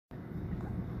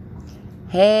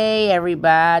Hey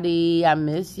everybody, I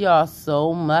miss y'all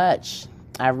so much.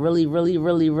 I really, really,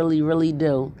 really, really, really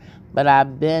do. But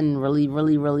I've been really,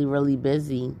 really, really, really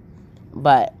busy.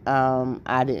 But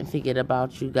I didn't forget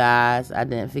about you guys. I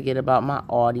didn't forget about my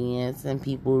audience and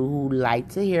people who like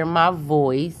to hear my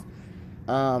voice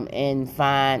and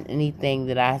find anything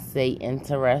that I say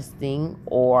interesting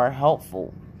or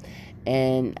helpful.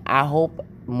 And I hope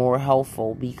more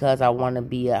helpful because I want to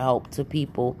be a help to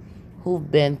people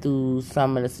who've been through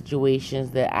some of the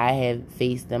situations that I have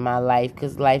faced in my life,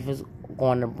 because life is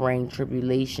going to bring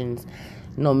tribulations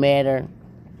no matter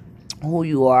who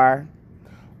you are,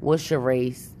 what's your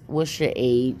race, what's your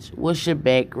age, what's your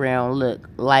background. Look,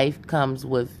 life comes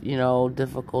with,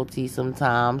 difficulty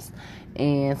sometimes,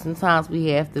 and sometimes we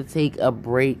have to take a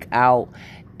break out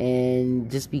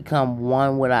and just become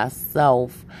one with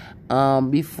ourselves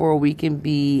before we can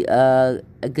be a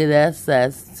good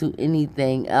access to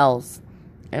anything else.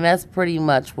 And that's pretty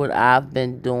much what I've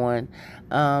been doing.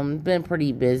 Been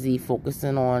pretty busy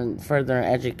focusing on further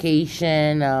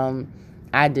education.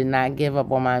 I did not give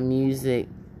up on my music.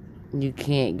 You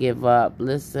can't give up.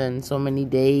 Listen, so many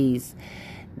days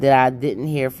that I didn't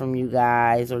hear from you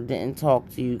guys or didn't talk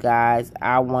to you guys,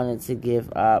 I wanted to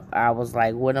give up. I was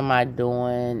like, what am I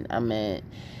doing? I mean,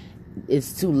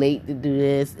 it's too late to do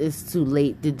this. It's too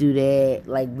late to do that.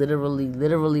 Like,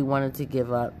 literally wanted to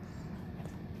give up.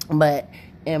 But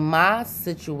in my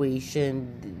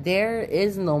situation, there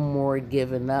is no more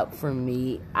giving up for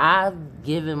me. I've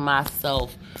given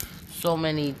myself so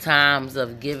many times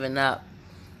of giving up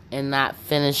and not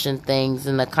finishing things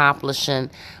and accomplishing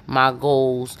my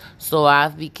goals. So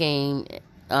I've became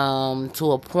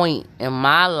to a point in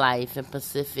my life in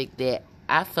Pacific that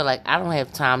I feel like I don't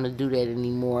have time to do that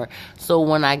anymore. So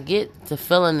when I get to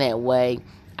feeling that way,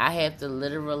 I have to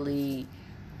literally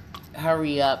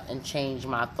hurry up and change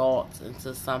my thoughts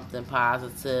into something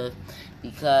positive,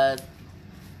 because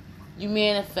you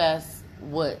manifest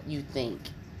what you think,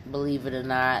 believe it or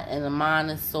not. And the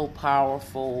mind is so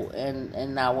powerful,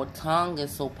 and our tongue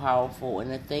is so powerful,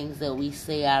 and the things that we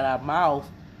say out our mouth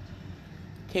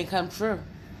can come true.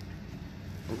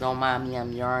 Don't mind me,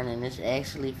 I'm yarning. It's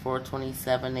actually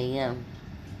 4:27 a.m.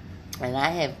 and I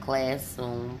have class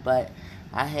soon, but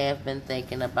I have been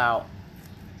thinking about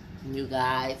you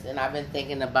guys, and I've been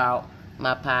thinking about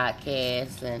my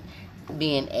podcast and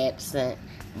being absent,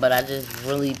 but I just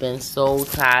really been so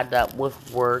tied up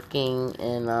with working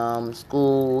and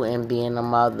school and being a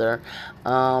mother.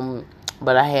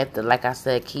 But I have to, like I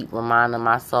said, keep reminding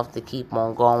myself to keep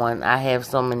on going. I have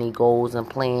so many goals and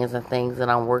plans and things that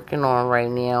I'm working on right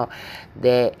now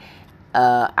that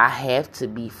I have to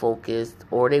be focused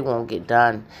or they won't get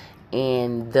done.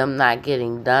 And them not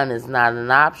getting done is not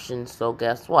an option. So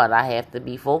guess what? I have to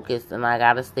be focused, and I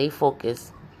got to stay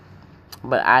focused.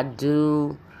 But I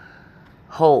do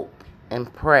hope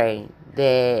and pray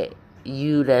that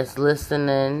you that's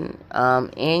listening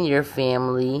and your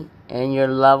family and your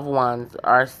loved ones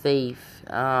are safe.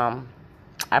 I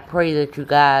pray that you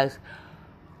guys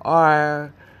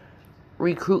are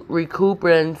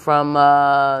recuperating from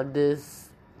this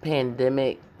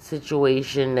pandemic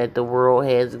situation that the world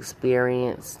has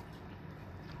experienced.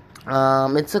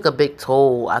 It took a big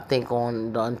toll, I think,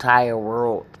 on the entire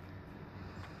world.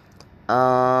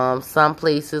 Some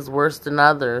places worse than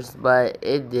others, but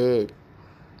it did.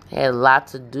 It had a lot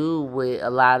to do with a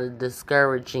lot of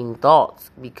discouraging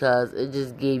thoughts, because it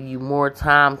just gave you more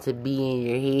time to be in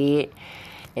your head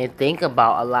and think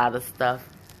about a lot of stuff.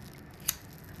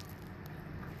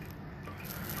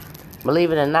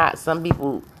 Believe it or not, some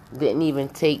people didn't even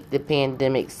take the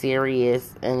pandemic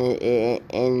serious, and it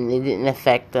didn't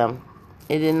affect them.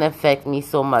 It didn't affect me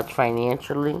so much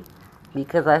financially,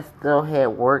 because I still had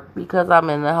work, because I'm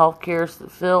in the healthcare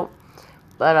field.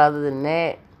 But other than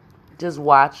that, just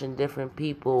watching different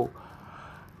people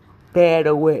bad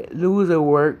away, losing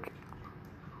work,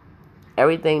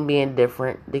 everything being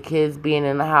different, the kids being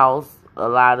in the house, a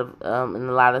lot of in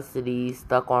a lot of cities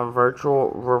stuck on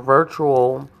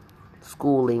virtual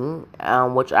schooling,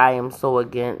 which I am so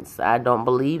against. I don't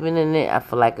believe in it. I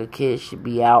feel like a kid should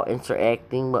be out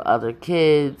interacting with other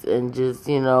kids, and just,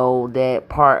 that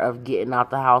part of getting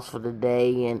out the house for the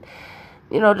day and,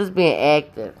 just being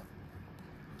active.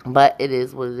 But it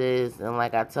is what it is. And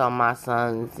like I tell my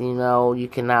sons, you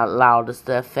cannot allow this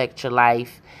to affect your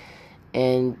life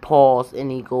and pause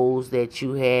any goals that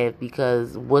you have,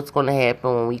 because what's going to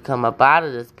happen when we come up out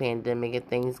of this pandemic and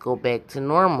things go back to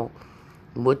normal?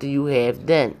 What do you have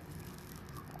then?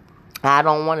 I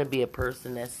don't want to be a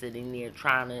person that's sitting there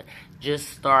trying to just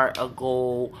start a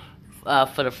goal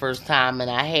for the first time, and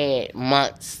I had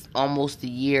months, almost a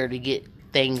year, to get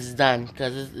things done,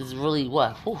 because it's really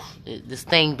this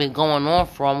thing been going on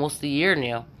for almost a year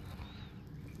now.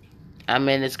 I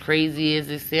mean, as crazy as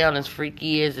it sounds, as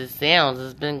freaky as it sounds,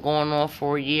 it's been going on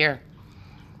for a year.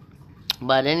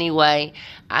 But anyway,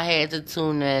 I had to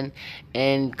tune in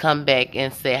and come back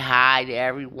and say hi to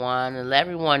everyone and let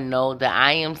everyone know that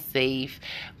I am safe.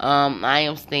 I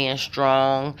am staying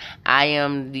strong. I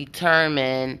am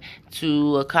determined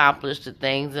to accomplish the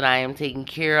things that I am taking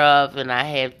care of, and I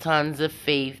have tons of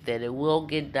faith that it will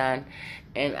get done.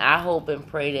 And I hope and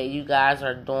pray that you guys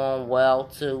are doing well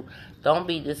too. Don't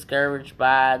be discouraged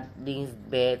by these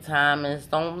bad timings.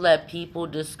 Don't let people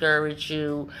discourage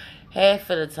you. Half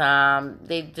of the time,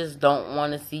 they just don't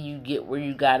want to see you get where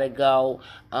you gotta go,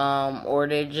 or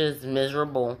they're just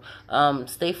miserable.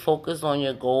 Stay focused on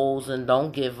your goals and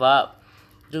don't give up.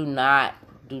 Do not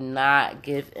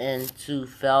give in to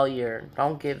failure.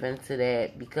 Don't give in to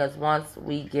that, because once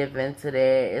we give in to that,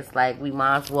 it's like we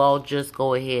might as well just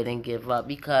go ahead and give up,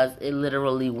 because it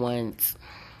literally wins.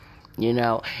 You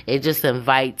know, it just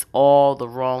invites all the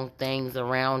wrong things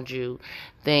around you.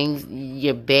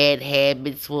 Your bad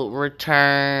habits will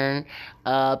return.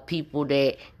 People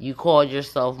that you called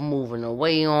yourself moving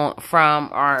away from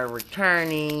are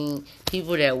returning.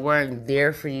 People that weren't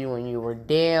there for you when you were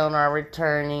down are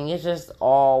returning. It's just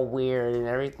all weird, and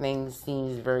everything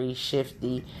seems very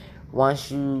shifty.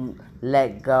 Once you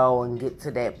let go and get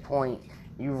to that point,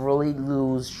 you really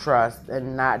lose trust,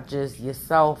 and not just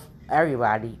yourself,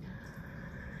 everybody.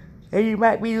 And you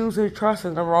might be losing trust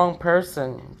in the wrong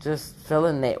person, just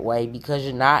feeling that way because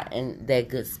you're not in that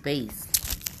good space.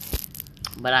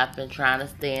 But I've been trying to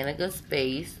stay in a good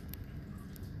space,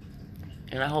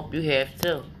 and I hope you have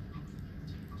too.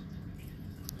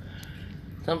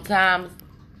 Sometimes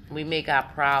we make our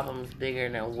problems bigger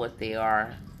than what they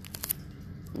are,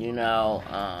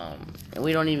 and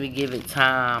we don't even give it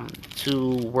time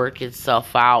to work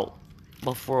itself out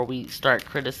before we start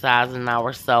criticizing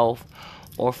ourselves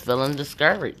or feeling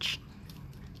discouraged.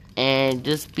 And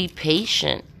just be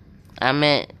patient. I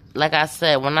mean, like I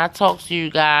said, when I talk to you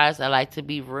guys, I like to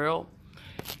be real,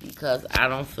 because I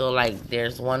don't feel like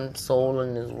there's one soul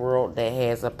in this world that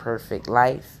has a perfect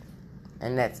life,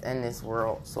 and that's in this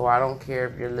world. So I don't care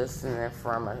if you're listening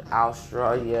from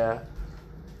Australia,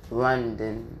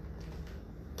 London,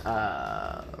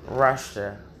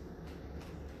 Russia,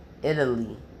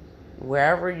 Italy,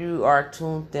 wherever you are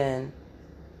tuned in,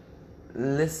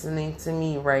 listening to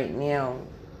me right now,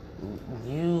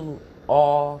 you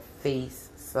all face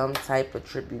some type of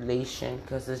tribulation,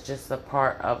 because it's just a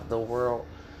part of the world.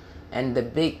 And the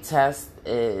big test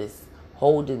is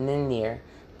holding in there.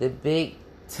 The big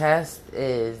test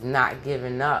is not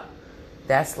giving up.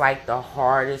 That's like the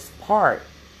hardest part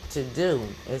to do,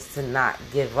 is to not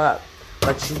give up.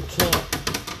 But you can't.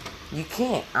 You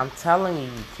can't. I'm telling you,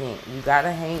 you can't. You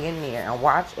gotta hang in there and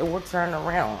watch it will turn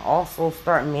around. Also,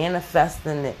 start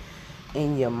manifesting it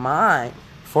in your mind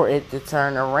for it to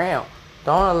turn around.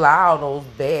 Don't allow those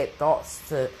bad thoughts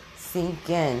to sink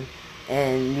in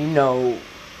and,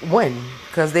 win,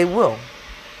 because they will.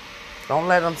 Don't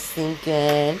let them sink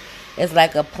in. It's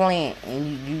like a plant,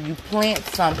 and you plant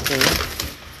something,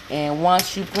 and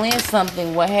once you plant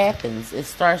something, what happens? It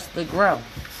starts to grow.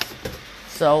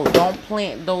 So don't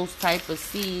plant those type of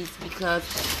seeds, because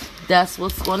that's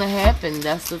what's going to happen.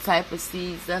 That's the type of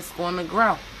seeds that's going to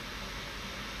grow.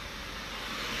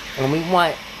 And we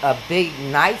want a big,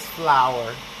 nice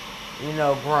flower,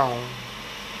 grown.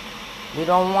 We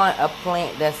don't want a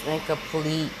plant that's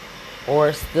incomplete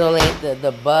or still at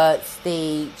the bud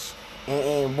stage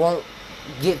and won't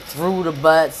get through the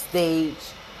bud stage,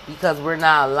 because we're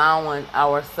not allowing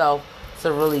ourselves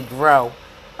to really grow.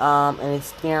 And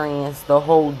experience the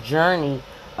whole journey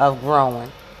of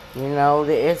growing.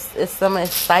 It's some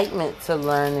excitement to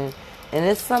learning, and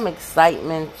it's some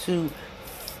excitement to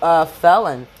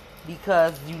failing,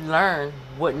 because you learn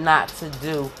what not to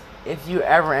do if you're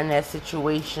ever in that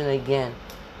situation again.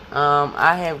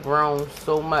 I have grown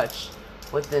so much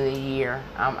within a year.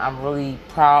 I'm really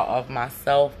proud of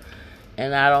myself,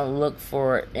 and I don't look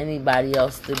for anybody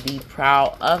else to be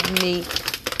proud of me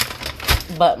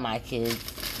but my kids.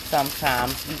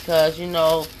 Sometimes, because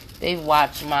they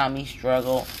watch mommy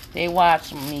struggle, they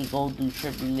watch me go through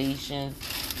tribulations,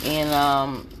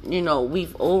 and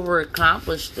we've over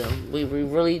accomplished them. We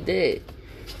really did.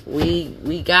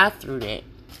 We got through that.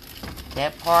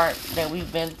 That part that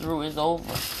we've been through is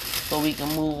over, so we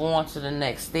can move on to the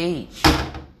next stage.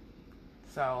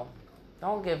 So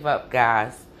don't give up,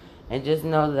 guys, and just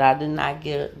know that I did not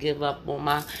give up on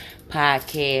my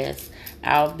podcast.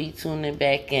 I'll be tuning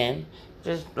back in.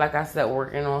 Just like I said,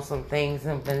 working on some things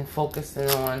and been focusing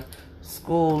on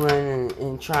schooling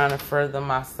and trying to further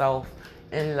myself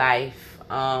in life,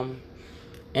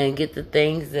 and get the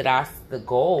things the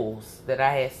goals that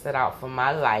I had set out for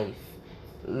my life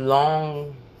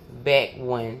long back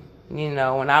when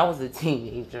I was a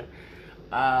teenager,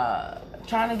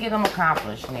 trying to get them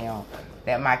accomplished now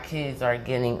that my kids are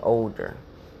getting older.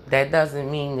 That doesn't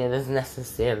mean that it's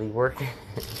necessarily working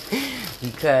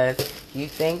because you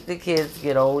think the kids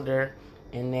get older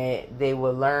and that they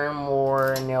will learn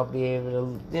more and they'll be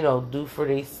able to, do for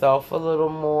themselves a little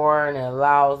more, and it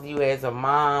allows you as a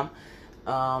mom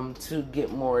to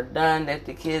get more done that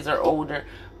the kids are older.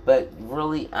 But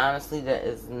really, honestly, that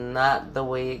is not the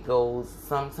way it goes.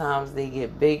 Sometimes they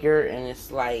get bigger and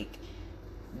it's like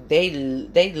they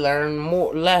learn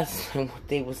less than what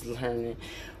they was learning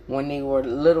when they were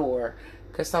littler.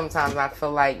 Because sometimes I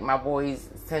feel like my boys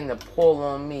tend to pull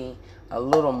on me a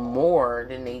little more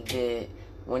than they did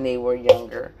when they were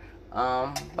younger.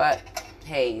 But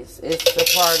hey, it's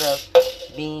a part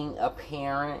of being a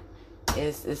parent.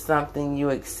 It's something you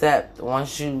accept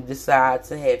once you decide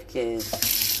to have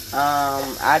kids.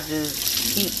 I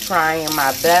just keep trying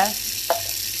my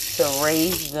best to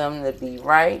raise them to be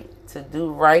right, to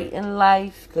do right in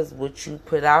life, because what you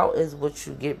put out is what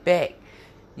you get back.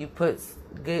 You put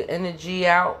good energy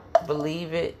out,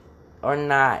 believe it or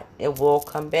not, it will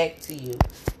come back to you.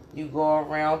 You go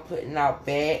around putting out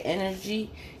bad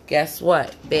energy, guess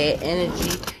what? Bad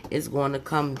energy is going to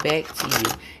come back to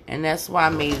you. And that's why I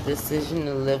made a decision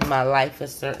to live my life a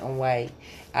certain way.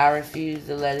 I refuse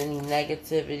to let any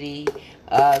negativity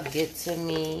get to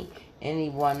me,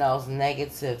 anyone else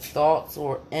negative thoughts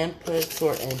or inputs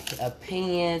or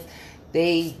opinions.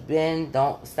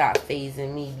 Don't stop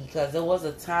phasing me, because there was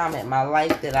a time in my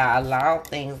life that I allowed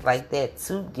things like that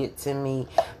to get to me,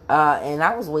 and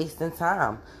I was wasting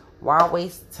time. Why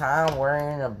waste time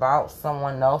worrying about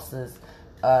someone else's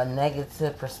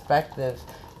negative perspectives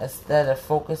instead of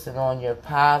focusing on your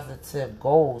positive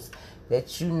goals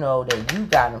that you know that you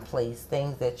got in place,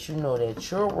 things that you know that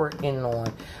you're working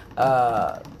on?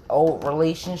 Old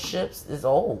relationships is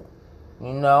old.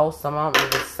 Some of them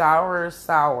is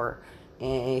sour.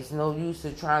 And it's no use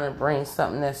to trying to bring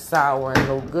something that's sour and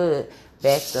no good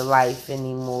back to life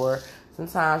anymore.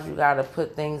 Sometimes you got to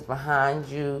put things behind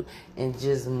you and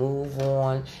just move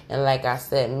on. And like I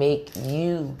said, make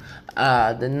you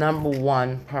the number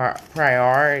one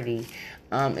priority.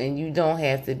 And you don't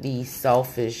have to be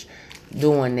selfish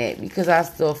doing that, because I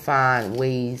still find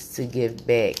ways to give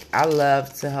back. I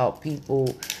love to help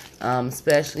people,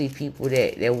 especially people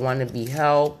that want to be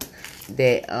helped,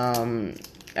 that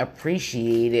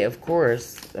appreciate it. Of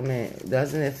course, I mean,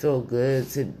 doesn't it feel good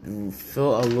to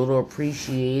feel a little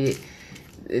appreciated,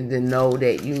 to know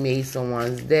that you made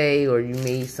someone's day or you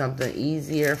made something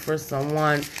easier for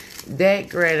someone? That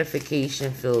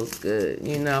gratification feels good,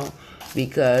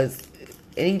 because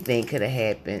anything could have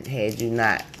happened had you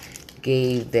not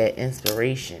gave that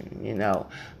inspiration.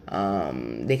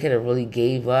 They could have really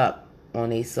gave up on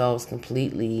themselves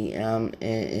completely,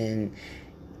 and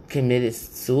committed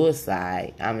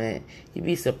suicide. I mean, you'd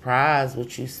be surprised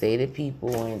what you say to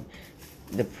people and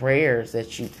the prayers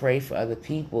that you pray for other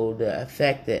people, the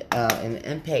effect that and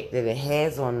the impact that it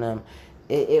has on them.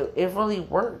 It really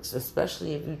works,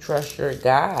 especially if you trust your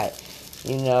God.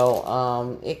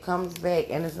 It comes back,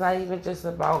 and it's not even just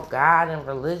about God and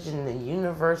religion. The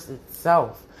universe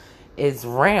itself is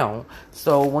realm.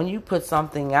 So when you put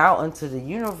something out into the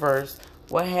universe,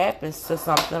 what happens to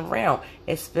something round?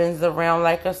 It spins around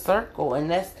like a circle,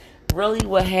 and that's really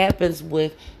what happens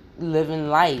with living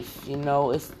life.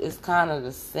 It's kind of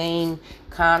the same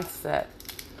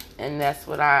concept, and that's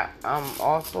what I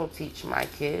also teach my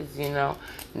kids.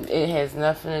 It has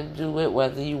nothing to do with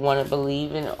whether you want to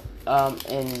believe in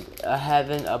a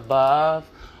heaven above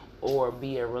or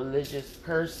be a religious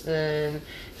person.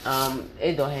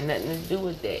 It don't have nothing to do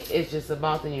with that. It's just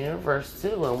about the universe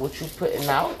too, and what you're putting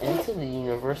out into the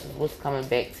universe is what's coming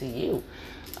back to you.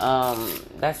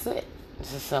 That's it.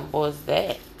 It's as simple as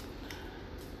that.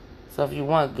 So if you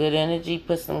want good energy,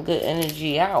 put some good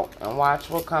energy out and watch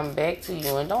what come back to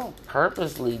you. And don't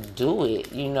purposely do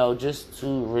it, just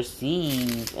to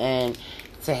receive and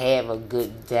to have a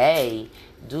good day.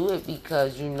 Do it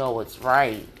because you know it's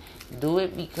right. Do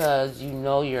it because you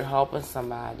know you're helping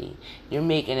somebody. You're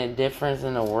making a difference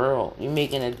in the world. You're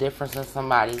making a difference in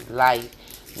somebody's life.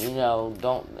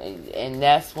 And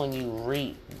that's when you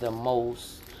reap the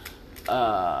most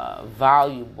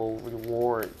valuable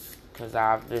rewards, because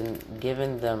I've been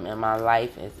giving them in my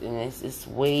life, and it's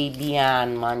way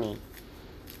beyond money.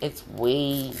 It's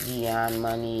way beyond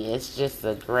money. It's just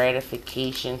a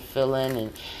gratification feeling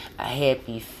and a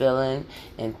happy feeling,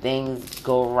 and things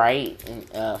go right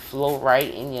and flow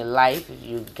right in your life. If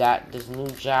you got this new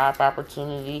job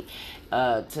opportunity,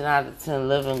 10 out of 10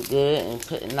 living good and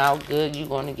putting out good, you're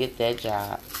going to get that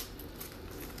job.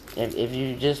 If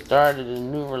you just started a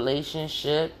new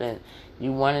relationship and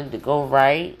you wanted to go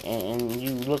right and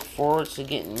you look forward to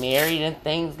getting married and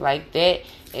things like that,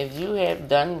 if you have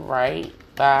done right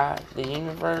by the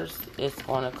universe, it's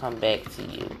going to come back to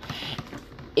you.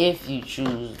 If you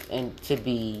choose and to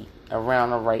be around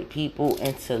the right people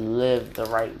and to live the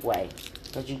right way.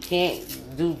 But you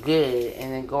can't do good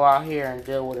and then go out here and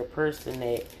deal with a person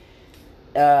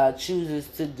that chooses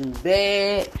to do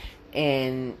bad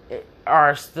and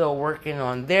are still working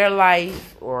on their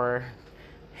life or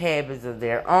habits of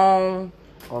their own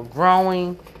or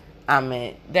growing. I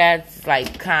mean, that's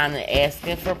like kind of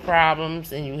asking for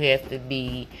problems, and you have to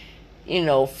be,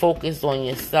 focused on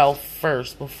yourself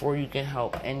first before you can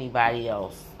help anybody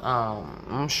else.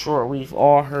 I'm sure we've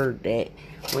all heard that.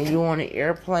 When you're on an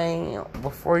airplane,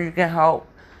 before you can help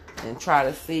and try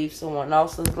to save someone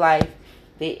else's life,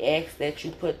 they ask that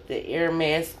you put the air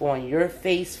mask on your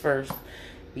face first,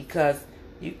 because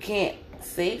you can't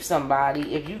save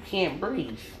somebody if you can't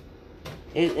breathe.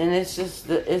 And it's just,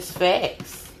 it's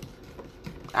facts.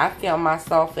 I found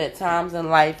myself at times in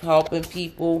life helping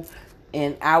people,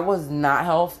 and I was not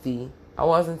healthy. I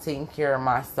wasn't taking care of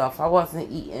myself. I wasn't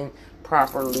eating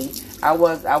properly. I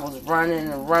was running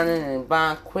and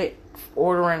buying quick,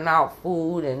 ordering out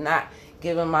food and not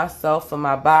giving myself and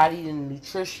my body the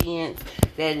nutrients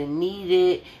that it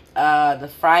needed, the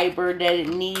fiber that it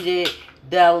needed,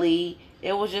 deli.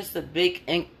 It was just a big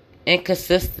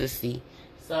inconsistency.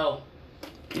 So,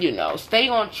 stay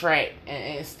on track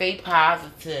and stay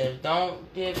positive.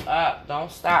 Don't give up.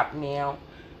 Don't stop now.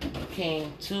 You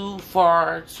came too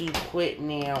far to quit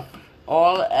now.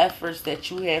 All the efforts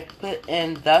that you have put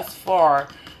in thus far,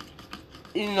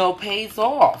 pays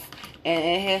off. And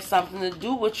it has something to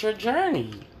do with your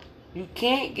journey. You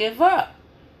can't give up.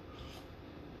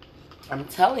 I'm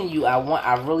telling you,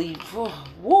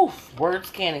 words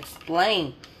can't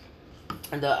explain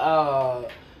the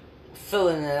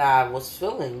feeling that I was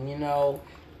feeling, and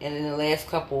in the last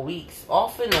couple of weeks,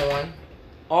 off and on.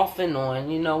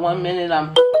 One minute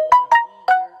I'm eager,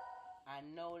 I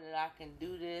know that I can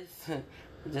do this. I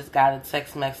just got a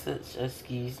text message,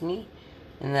 excuse me,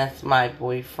 and that's my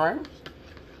boyfriend.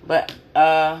 But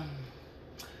and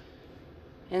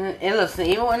listen,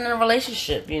 even when in a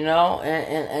relationship, and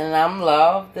I'm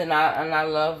loved, and I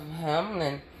love him,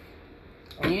 and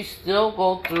you still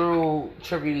go through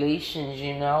tribulations,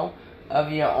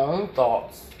 of your own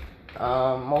thoughts.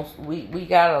 We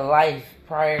got a life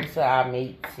prior to our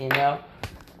mates,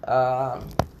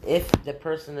 if the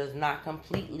person is not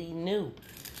completely new,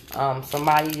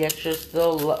 somebody that you're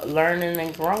still learning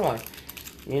and growing,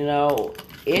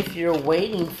 if you're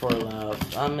waiting for love.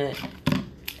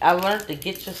 I learned to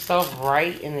get yourself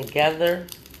right and together,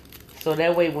 so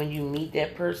that way when you meet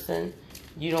that person,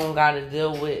 you don't got to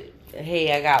deal with,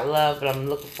 hey, I got love, but I'm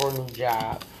looking for a new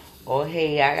job. Or,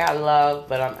 hey, I got love,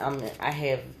 but I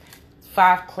have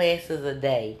 5 classes a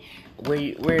day.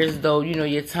 Whereas though,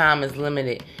 your time is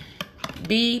limited.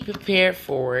 Be prepared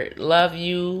for it. Love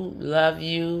you, love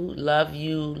you, love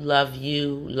you, love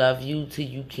you, love you till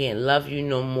you can't love you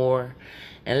no more.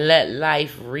 And let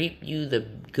life reap you the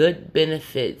good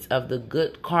benefits of the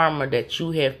good karma that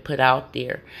you have put out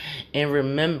there. And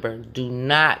remember, do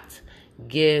not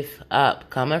give up.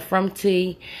 Coming from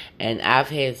T, and I've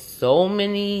had so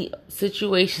many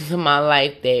situations in my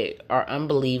life that are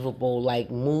unbelievable, like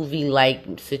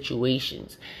movie-like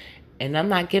situations, and I'm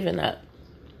not giving up.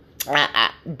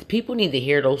 People need to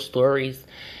hear those stories,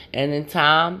 and in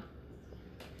time,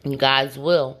 God's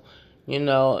will, in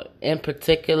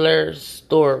particular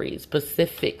stories,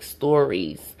 specific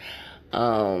stories,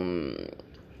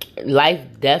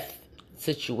 life-death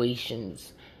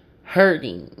situations,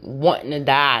 hurting, wanting to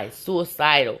die,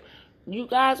 suicidal. You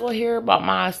guys will hear about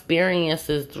my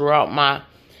experiences throughout my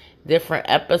different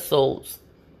episodes.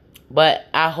 But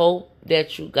I hope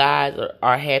that you guys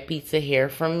are happy to hear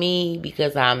from me,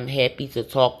 because I'm happy to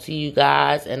talk to you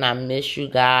guys, and I miss you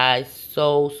guys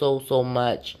so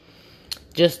much.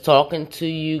 Just talking to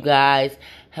you guys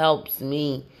helps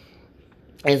me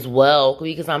as well,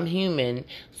 because I'm human.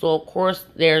 So of course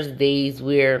there's days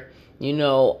where,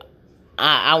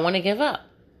 I want to give up.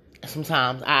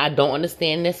 Sometimes I don't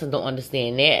understand this, I don't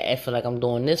understand that. I feel like I'm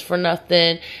doing this for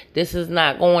nothing. This is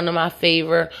not going in my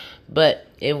favor. But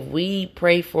if we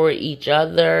pray for each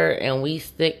other and we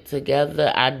stick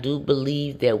together, I do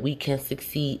believe that we can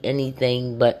succeed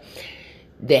anything. But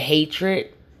the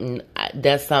hatred,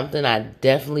 that's something I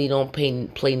definitely don't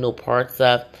play no parts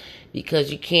of,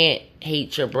 because you can't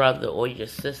hate your brother or your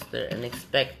sister and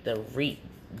expect to reap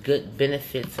good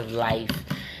benefits of life.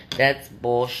 That's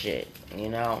bullshit, you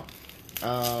know.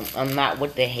 I'm not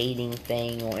with the hating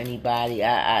thing or anybody.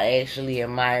 I actually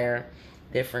admire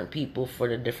different people for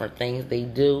the different things they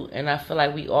do, and I feel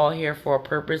like we all here for a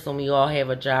purpose, and we all have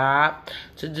a job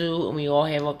to do, and we all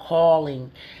have a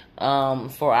calling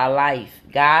for our life.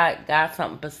 God got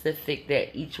something specific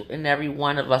that each and every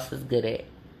one of us is good at.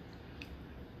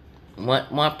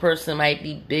 One person might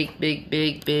be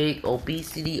big,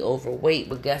 obesity, overweight,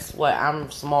 but guess what? I'm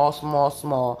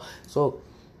small. So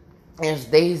there's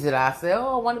days that I say,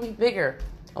 oh, I want to be bigger.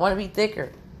 I want to be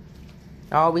thicker.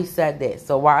 I always said that.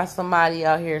 So while somebody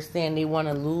out here saying they want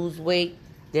to lose weight,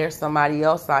 there's somebody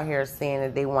else out here saying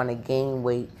that they want to gain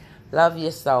weight. Love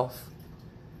yourself.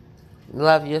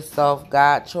 Love yourself.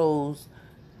 God chose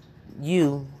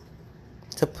you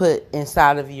to put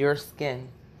inside of your skin.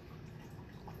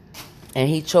 And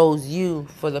he chose you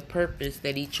for the purpose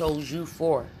that he chose you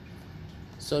for.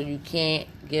 So you can't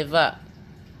give up.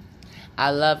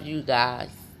 I love you guys.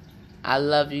 I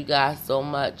love you guys so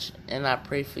much, and I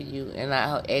pray for you, and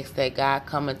I ask that God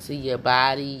come into your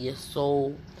body, your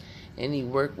soul, and he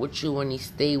work with you, and he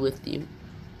stay with you,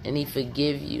 and he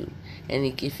forgive you, and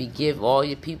he forgive all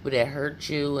your people that hurt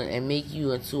you, and make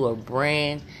you into a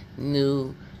brand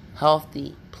new,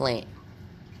 healthy plant,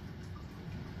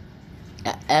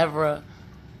 an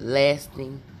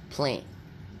everlasting plant.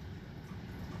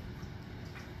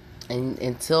 And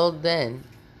until then,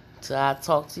 till I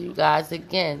talk to you guys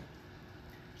again,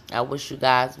 I wish you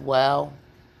guys well,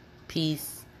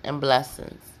 peace, and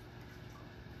blessings.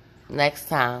 Next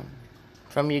time,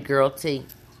 from your girl T.